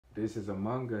This is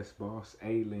Among Us boss,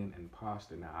 Alien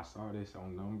Imposter. Now, I saw this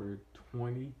on number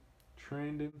 20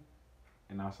 trending,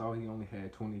 and I saw he only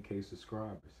had 20K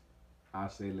subscribers. I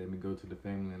say let me go to the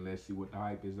family and let's see what the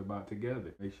hype is about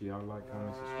together. Make sure y'all like,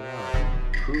 comment,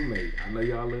 subscribe. Crewmate, I know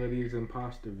y'all love these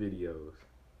imposter videos.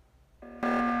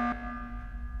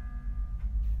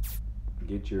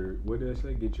 Get your, what did I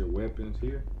say? Get your weapons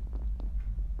here.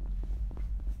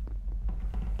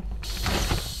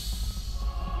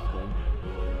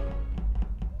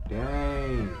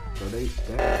 Dang, so they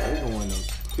going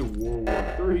to World War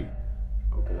III.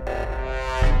 Okay.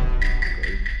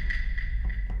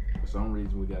 For some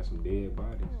reason, we got some dead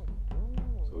bodies.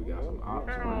 So we got some ops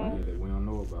around here that we don't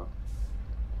know about.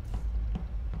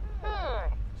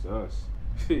 It's us.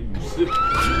 You sick.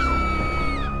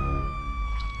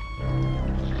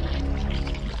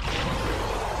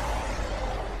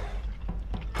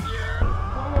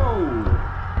 Whoa!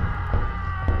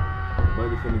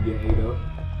 Buddy finna get ate up.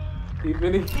 He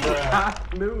finished. I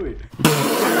knew it.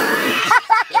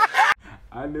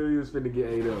 I knew he was finna get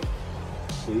ate up.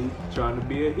 See, trying to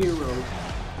be a hero.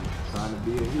 Trying to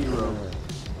be a hero.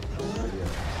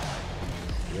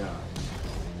 Yeah.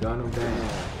 Gun him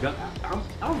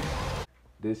down.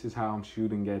 This is how I'm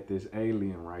shooting at this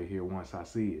alien right here once I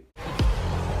see it.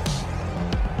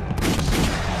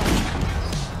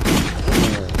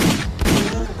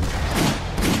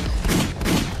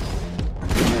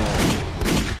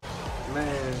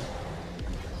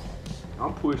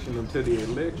 I'm pushing him to the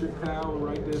electric power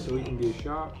right there so he can get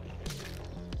shot.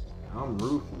 I'm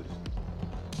ruthless.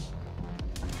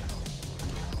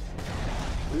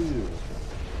 Ew.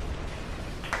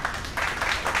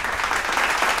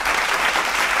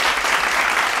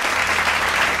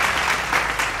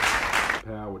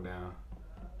 Power down.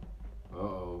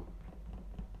 Uh-oh.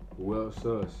 Who else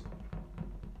sus?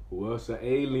 Who else an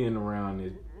alien around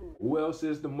this? Who else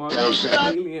is the mother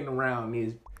alien around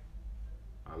this?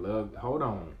 I love, hold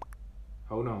on.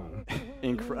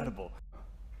 Incredible.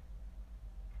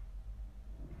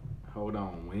 Hold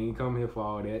on, we ain't come here for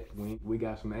all that. We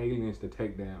got some aliens to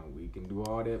take down. We can do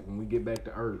all that when we get back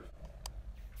to Earth.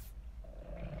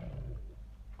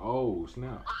 Oh,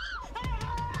 snap.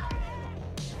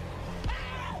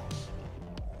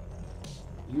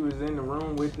 You was in the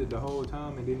room with it the whole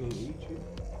time and didn't eat you?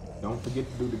 Don't forget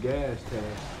to do the gas tag.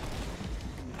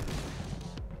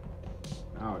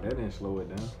 Oh, that didn't slow it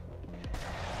down.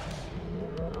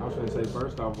 I was gonna say,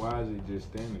 first off, why is it just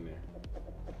standing there?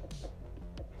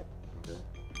 Okay.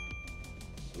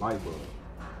 Light bulb.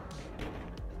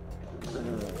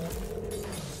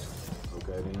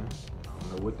 Okay then. I don't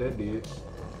know what that did.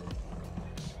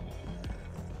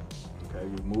 Okay,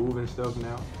 we moving stuff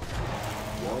now.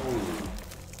 Whoa.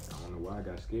 I don't know why I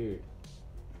got scared.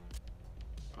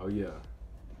 Oh yeah.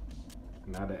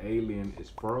 Now the alien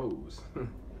is froze.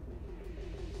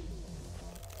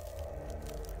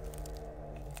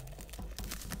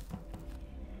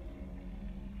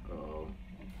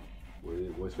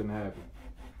 What's gonna happen?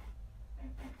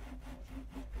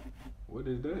 What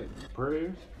is that?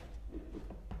 Prayers?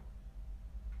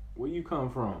 Where you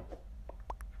come from?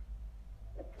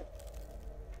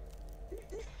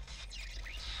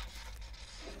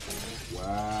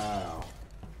 Wow.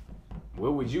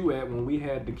 Where was you at when we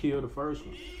had to kill the first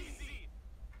one?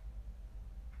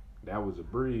 That was a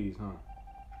breeze, huh?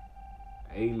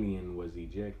 Alien was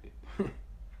ejected.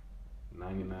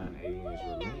 99 aliens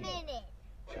remain.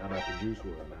 Shout out to Juice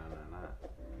WRLD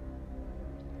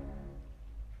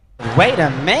 999. Wait a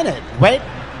minute.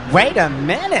 Wait a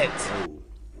minute.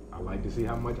 Oh, I like to see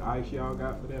how much ice y'all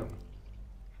got for that one.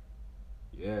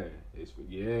 Yeah, it's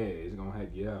gonna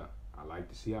have, yeah. I like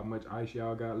to see how much ice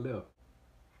y'all got left.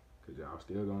 Cause y'all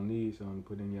still gonna need something to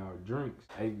put in y'all drinks.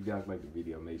 Hey, if you guys like the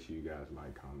video, make sure you guys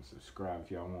like, comment, subscribe.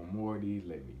 If y'all want more of these,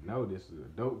 let me know. This is a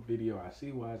dope video. I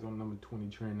see why it's on number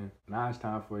 20 trending. Now it's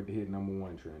time for it to hit number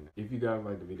 1 trending. If you guys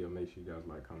like the video, make sure you guys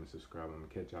like, comment, subscribe. I'm gonna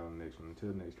catch y'all in the next one.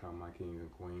 Until next time, my kings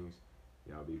and queens,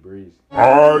 y'all be breezy.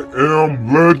 I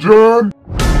am legend.